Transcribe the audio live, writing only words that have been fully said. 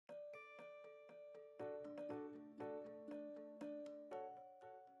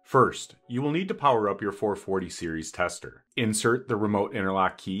First, you will need to power up your 440 series tester. Insert the remote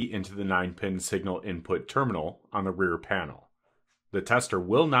interlock key into the 9-pin signal input terminal on the rear panel. The tester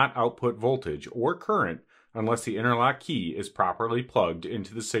will not output voltage or current unless the interlock key is properly plugged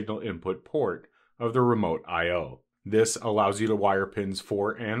into the signal input port of the remote I/O. This allows you to wire pins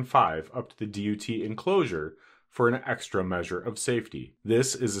 4 and 5 up to the DUT enclosure for an extra measure of safety.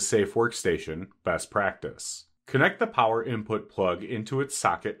 This is a safe workstation best practice. Connect the power input plug into its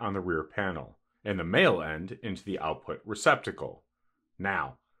socket on the rear panel, and the male end into the output receptacle.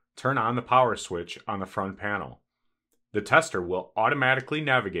 Now, turn on the power switch on the front panel. The tester will automatically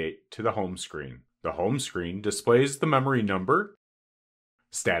navigate to the home screen. The home screen displays the memory number,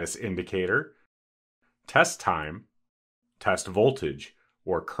 status indicator, test time, test voltage,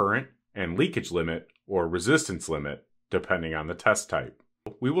 or current and leakage limit or resistance limit, depending on the test type.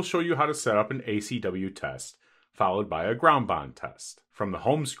 We will show you how to set up an ACW test, followed by a ground bond test. From the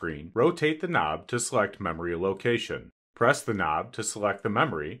home screen, rotate the knob to select memory location. Press the knob to select the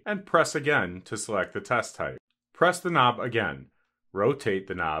memory, and press again to select the test type. Press the knob again. Rotate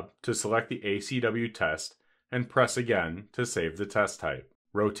the knob to select the ACW test, and press again to save the test type.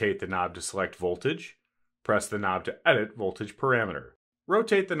 Rotate the knob to select voltage. Press the knob to edit voltage parameter.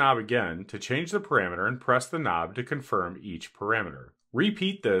 Rotate the knob again to change the parameter and press the knob to confirm each parameter.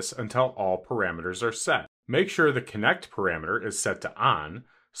 Repeat this until all parameters are set. Make sure the connect parameter is set to on,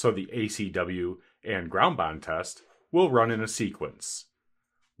 so the ACW and ground bond test will run in a sequence.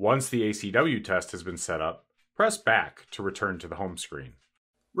 Once the ACW test has been set up, press back to return to the home screen.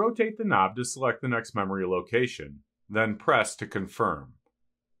 Rotate the knob to select the next memory location, then press to confirm.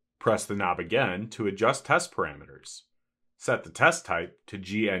 Press the knob again to adjust test parameters. Set the test type to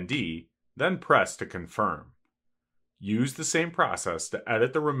GND, then press to confirm. Use the same process to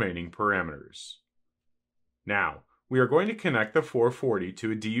edit the remaining parameters. Now, we are going to connect the 440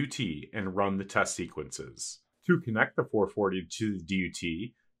 to a DUT and run the test sequences. To connect the 440 to the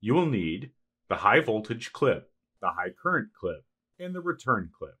DUT, you will need the high voltage clip, the high current clip, and the return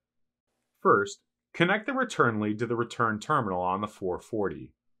clip. First, connect the return lead to the return terminal on the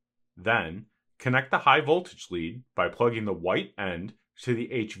 440. Then, connect the high voltage lead by plugging the white end to the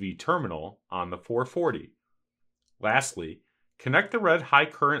HV terminal on the 440. Lastly, connect the red high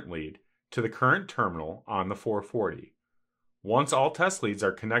current lead to the current terminal on the 440. Once all test leads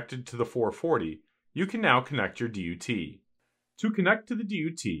are connected to the 440, you can now connect your DUT. To connect to the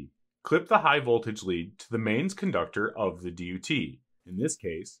DUT, clip the high voltage lead to the mains conductor of the DUT. In this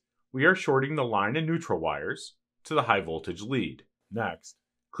case, we are shorting the line and neutral wires to the high voltage lead. Next,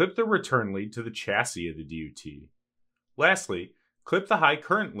 clip the return lead to the chassis of the DUT. Lastly, clip the high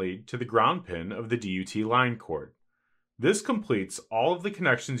current lead to the ground pin of the DUT line cord. This completes all of the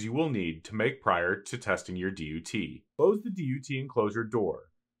connections you will need to make prior to testing your DUT. Close the DUT enclosure door.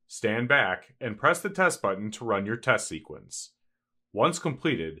 Stand back and press the test button to run your test sequence. Once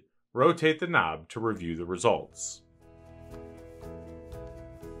completed, rotate the knob to review the results.